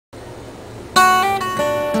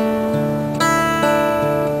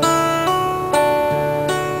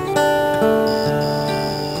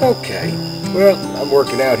Well, I'm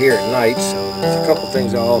working out here at night, so there's a couple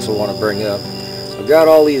things I also want to bring up. I've got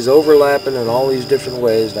all these overlapping in all these different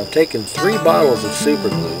ways, and I've taken 3 bottles of super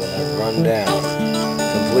glue and I've run down,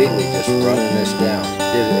 completely just running this down.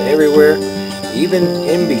 Did it everywhere, even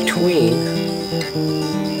in between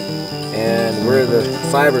and where the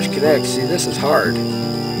fibers connect. See, this is hard.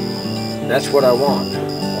 That's what I want.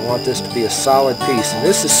 I want this to be a solid piece, and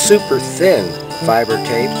this is super thin fiber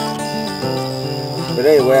tape. But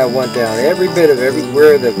anyway, I went down every bit of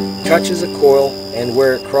everywhere that touches a coil and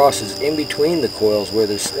where it crosses in between the coils, where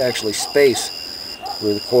there's actually space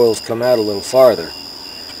where the coils come out a little farther.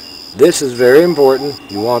 This is very important.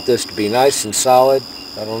 You want this to be nice and solid.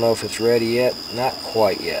 I don't know if it's ready yet. Not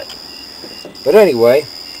quite yet. But anyway,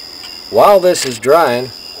 while this is drying,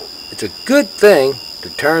 it's a good thing to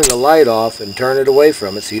turn the light off and turn it away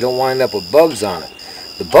from it so you don't wind up with bugs on it.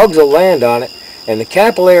 The bugs will land on it, and the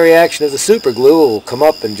capillary action of the super glue will come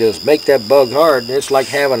up and just make that bug hard. And it's like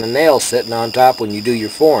having a nail sitting on top when you do your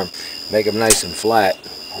form. Make them nice and flat,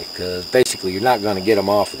 because basically you're not going to get them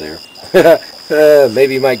off of there.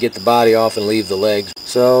 Maybe you might get the body off and leave the legs.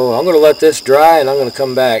 So I'm going to let this dry and I'm going to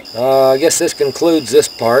come back. I guess this concludes this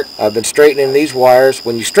part. I've been straightening these wires.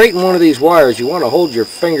 When you straighten one of these wires, you want to hold your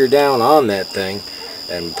finger down on that thing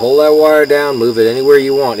and pull that wire down, move it anywhere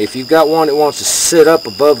you want. If you've got one that wants to sit up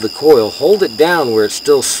above the coil, hold it down where it's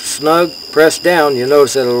still snug, press down. You'll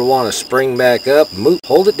notice that it'll want to spring back up.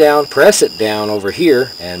 Hold it down, press it down over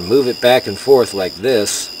here, and move it back and forth like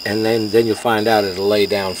this, and then you'll find out it'll lay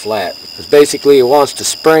down flat. Because basically it wants to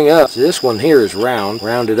spring up. So this one here is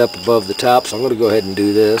rounded up above the top, so I'm going to go ahead and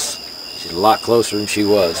do this. She's a lot closer than she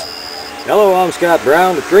was. Hello, I'm Scott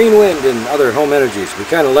Brown with Green Wind and Other Home Energies. We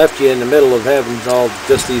kind of left you in the middle of having all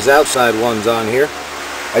just these outside ones on here.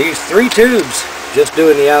 I used 3 tubes just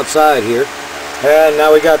doing the outside here. And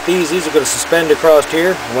now we got these. These are going to suspend across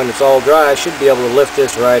here. When it's all dry, I should be able to lift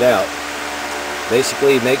this right out.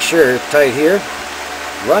 Basically, make sure it's tight here.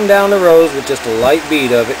 Run down the rows with just a light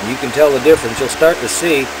bead of it, and you can tell the difference. You'll start to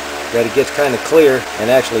see that it gets kind of clear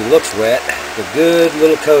and actually looks wet. A good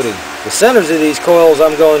little coating. The centers of these coils,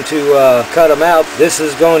 I'm going to cut them out. This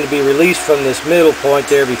is going to be released from this middle point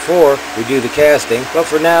there before we do the casting. But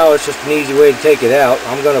for now, it's just an easy way to take it out.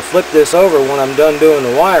 I'm going to flip this over when I'm done doing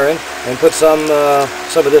the wiring and put some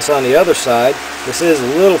of this on the other side. This is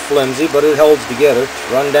a little flimsy, but it holds together.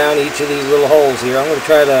 Run down each of these little holes here. I'm going to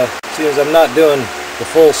try to, see as I'm not doing the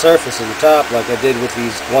full surface of the top like I did with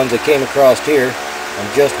these ones that came across here. I'm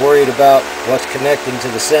just worried about what's connecting to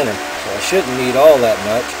the center, so I shouldn't need all that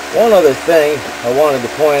much. One other thing I wanted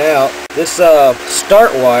to point out, this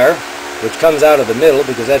start wire, which comes out of the middle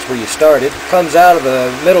because that's where you started, comes out of the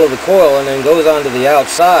middle of the coil and then goes onto the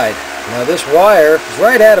outside. Now this wire is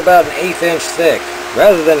right at about an 1/8 inch thick.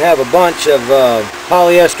 Rather than have a bunch of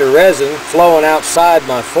polyester resin flowing outside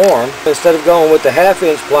my form, instead of going with the 1/2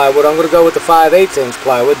 inch plywood, I'm going to go with the 5/8 inch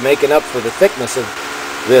plywood, making up for the thickness of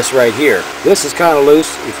this right here. This is kind of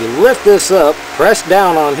loose. If you lift this up, press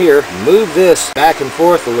down on here, move this back and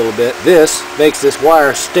forth a little bit, this makes this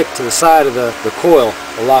wire stick to the side of the coil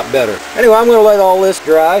a lot better. Anyway, I'm going to let all this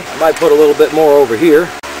dry. I might put a little bit more over here,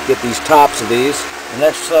 get these tops of these. The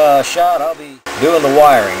next shot, I'll be doing the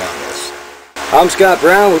wiring on this. I'm Scott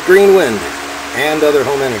Brown with Green Wind and Other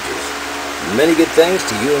Home Energies. Many good things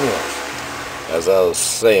to you and yours. As I was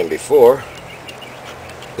saying before,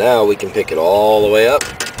 now we can pick it all the way up,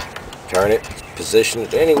 turn it, position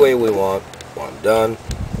it any way we want. When I'm done,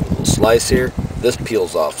 a little slice here. This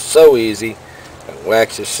peels off so easy, and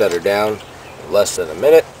wax this setter down in less than a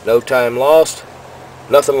minute. No time lost.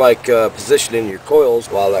 Nothing like positioning your coils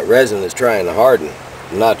while that resin is trying to harden.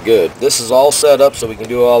 Not good. This is all set up so we can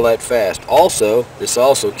do all that fast. Also, this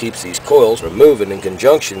also keeps these coils from moving in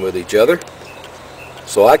conjunction with each other,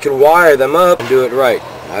 so I can wire them up and do it right.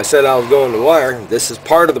 I said I was going to wire. This is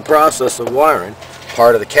part of the process of wiring.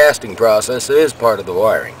 Part of the casting process is part of the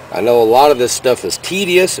wiring. I know a lot of this stuff is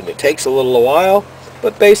tedious and it takes a little while,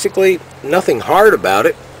 but basically nothing hard about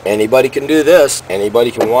it. Anybody can do this. Anybody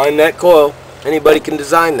can wind that coil. Anybody can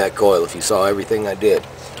design that coil if you saw everything I did.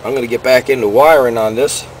 I'm going to get back into wiring on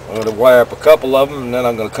this. I'm going to wire up a couple of them and then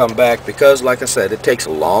I'm going to come back because, like I said, it takes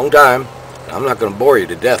a long time. I'm not going to bore you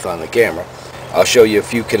to death on the camera. I'll show you a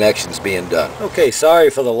few connections being done. Okay, sorry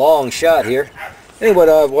for the long shot here. Anyway,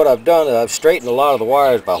 what I've done is I've straightened a lot of the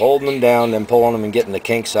wires by holding them down, then pulling them and getting the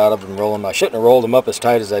kinks out of them and rolling them. I shouldn't have rolled them up as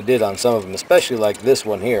tight as I did on some of them, especially like this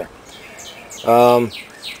one here.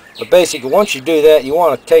 But basically, once you do that, you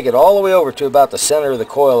want to take it all the way over to about the center of the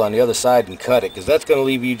coil on the other side and cut it, because that's going to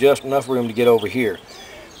leave you just enough room to get over here.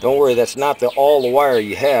 Don't worry, that's not all the wire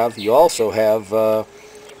you have. You also have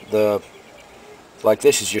the like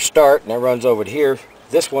this is your start, and that runs over to here.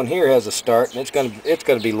 This one here has a start, and it's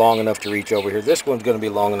gonna be long enough to reach over here. This one's gonna be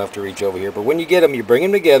long enough to reach over here. But when you get them, you bring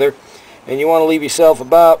them together, and you want to leave yourself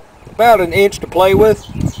about an inch to play with,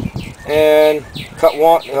 and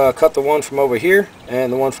cut the one from over here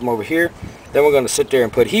and the one from over here. Then we're going to sit there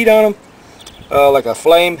and put heat on them, like a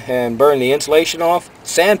flame, and burn the insulation off,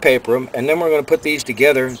 sandpaper them, and then we're going to put these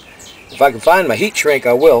together. If I can find my heat shrink,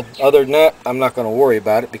 I will. Other than that, I'm not going to worry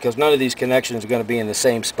about it, because none of these connections are going to be in the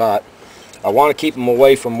same spot. I want to keep them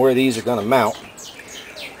away from where these are going to mount.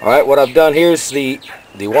 Alright, what I've done here is the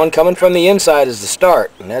one coming from the inside is the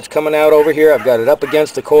start, and that's coming out over here. I've got it up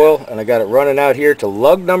against the coil, and I got it running out here to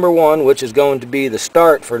lug number 1, which is going to be the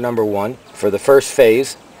start for number 1 for the first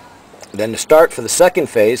phase. Then the start for the second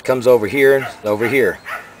phase comes over here and over here.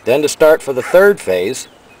 Then the start for the third phase,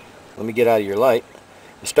 let me get out of your light.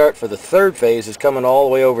 The start for the third phase is coming all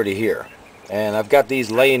the way over to here. And I've got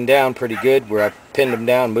these laying down pretty good, where I pinned them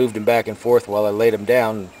down, moved them back and forth while I laid them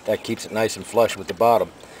down. That keeps it nice and flush with the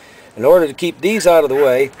bottom. In order to keep these out of the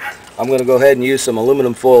way, I'm going to go ahead and use some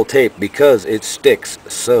aluminum foil tape, because it sticks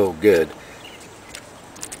so good.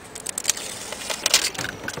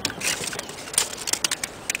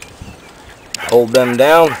 Hold them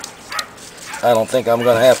down. I don't think I'm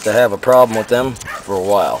going to have a problem with them for a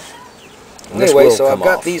while. Anyway, so I've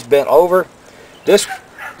got these bent over.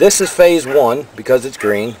 This is phase 1 because it's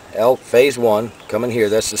green. Phase 1 coming here.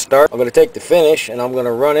 That's the start. I'm going to take the finish and I'm going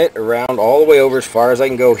to run it around all the way over as far as I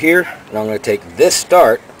can go here. And I'm going to take this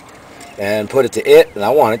start and put it to it, and I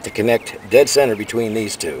want it to connect dead center between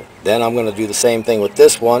these two. Then I'm going to do the same thing with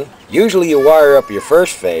this one. Usually you wire up your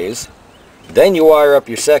first phase, then you wire up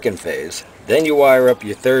your second phase, then you wire up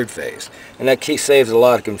your third phase, and that saves a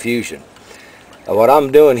lot of confusion. What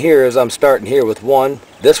I'm doing here is I'm starting here with one.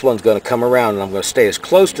 This one's going to come around, and I'm going to stay as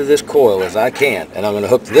close to this coil as I can, and I'm going to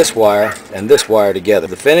hook this wire and this wire together.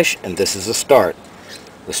 The finish, and this is the start.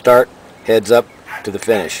 The start heads up to the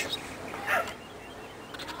finish.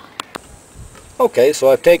 Okay, so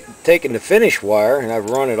I've taken the finish wire and I've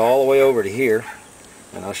run it all the way over to here,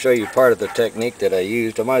 and I'll show you part of the technique that I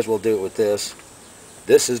used. I might as well do it with this.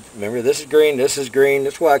 Remember, this is green, this is green.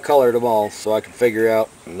 That's why I colored them all, so I can figure out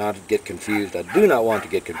and not get confused. I do not want to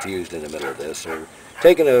get confused in the middle of this. So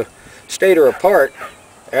taking a stator apart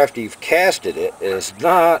after you've casted it is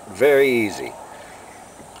not very easy. It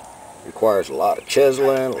requires a lot of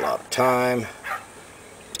chiseling, a lot of time.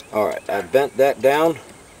 Alright, I've bent that down,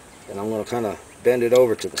 and I'm going to kind of bend it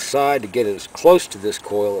over to the side to get it as close to this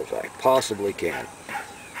coil as I possibly can.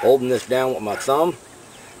 Holding this down with my thumb,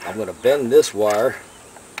 I'm going to bend this wire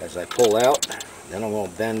as I pull out, then I'm going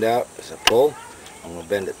to bend out as I pull. I'm going to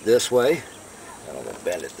bend it this way, then I'm going to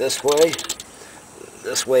bend it this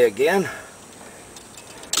way again,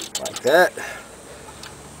 like that.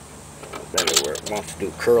 Bend it where it wants to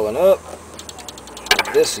do curling up,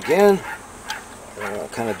 like this again, and I'll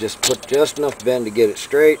kind of just put just enough bend to get it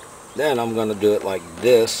straight. Then I'm going to do it like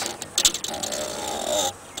this.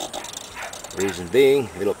 Reason being,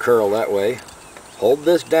 it'll curl that way. Hold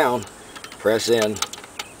this down, press in,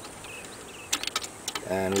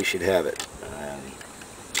 and we should have it. And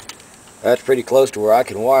that's pretty close to where I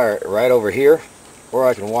can wire it right over here, or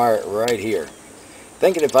I can wire it right here.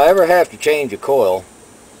 Thinking if I ever have to change a coil,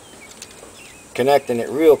 connecting it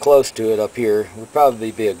real close to it up here would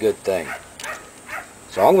probably be a good thing.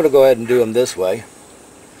 So I'm going to go ahead and do them this way.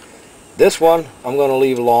 This one I'm going to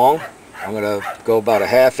leave long. I'm going to go about a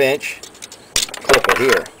 ½ inch, clip it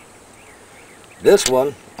here. This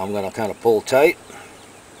one I'm going to kind of pull tight,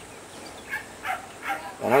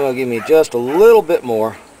 and I'm going to give me just a little bit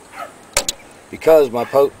more, because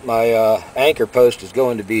my anchor post is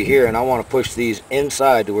going to be here, and I want to push these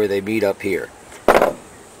inside to where they meet up here.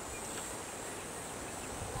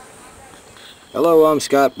 Hello, I'm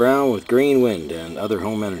Scott Brown with Green Wind and Other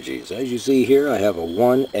Home Energies. As you see here, I have a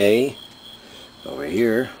 1A. Over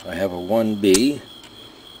here, I have a 1B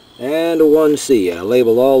and a 1C. I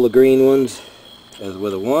label all the green ones as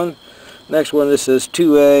with a 1. Next one, this says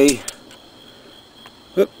 2A.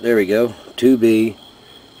 Whoop, there we go. 2B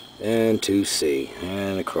and 2C.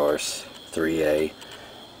 And of course, 3A,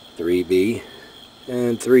 3B,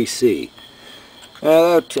 and 3C.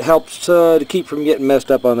 That helps to keep from getting messed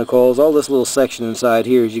up on the coils. All this little section inside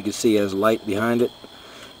here, as you can see, has light behind it,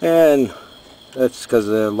 and that's because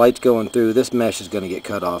the light's going through. This mesh is going to get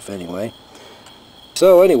cut off anyway.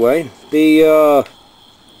 So anyway, the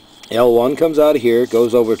L1 comes out of here,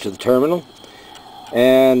 goes over to the terminal,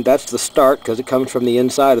 and that's the start because it comes from the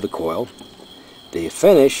inside of the coil. The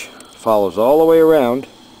finish follows all the way around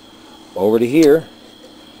over to here,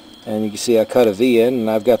 and you can see I cut a V in,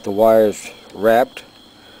 and I've got the wires wrapped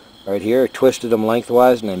right here. I twisted them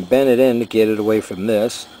lengthwise and then bent it in to get it away from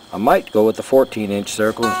this. I might go with the 14-inch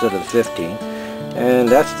circle instead of the 15. And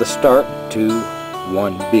that's the start to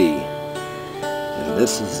 1B. And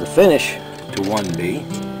this is the finish to 1B,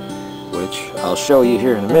 which I'll show you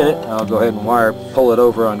here in a minute. I'll go ahead and pull it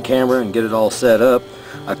over on camera and get it all set up.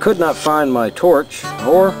 I could not find my torch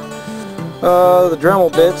or the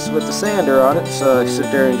Dremel bits with the sander on it, so I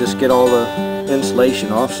sit there and just get all the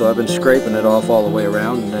insulation off. So I've been scraping it off all the way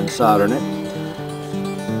around and then soldering it.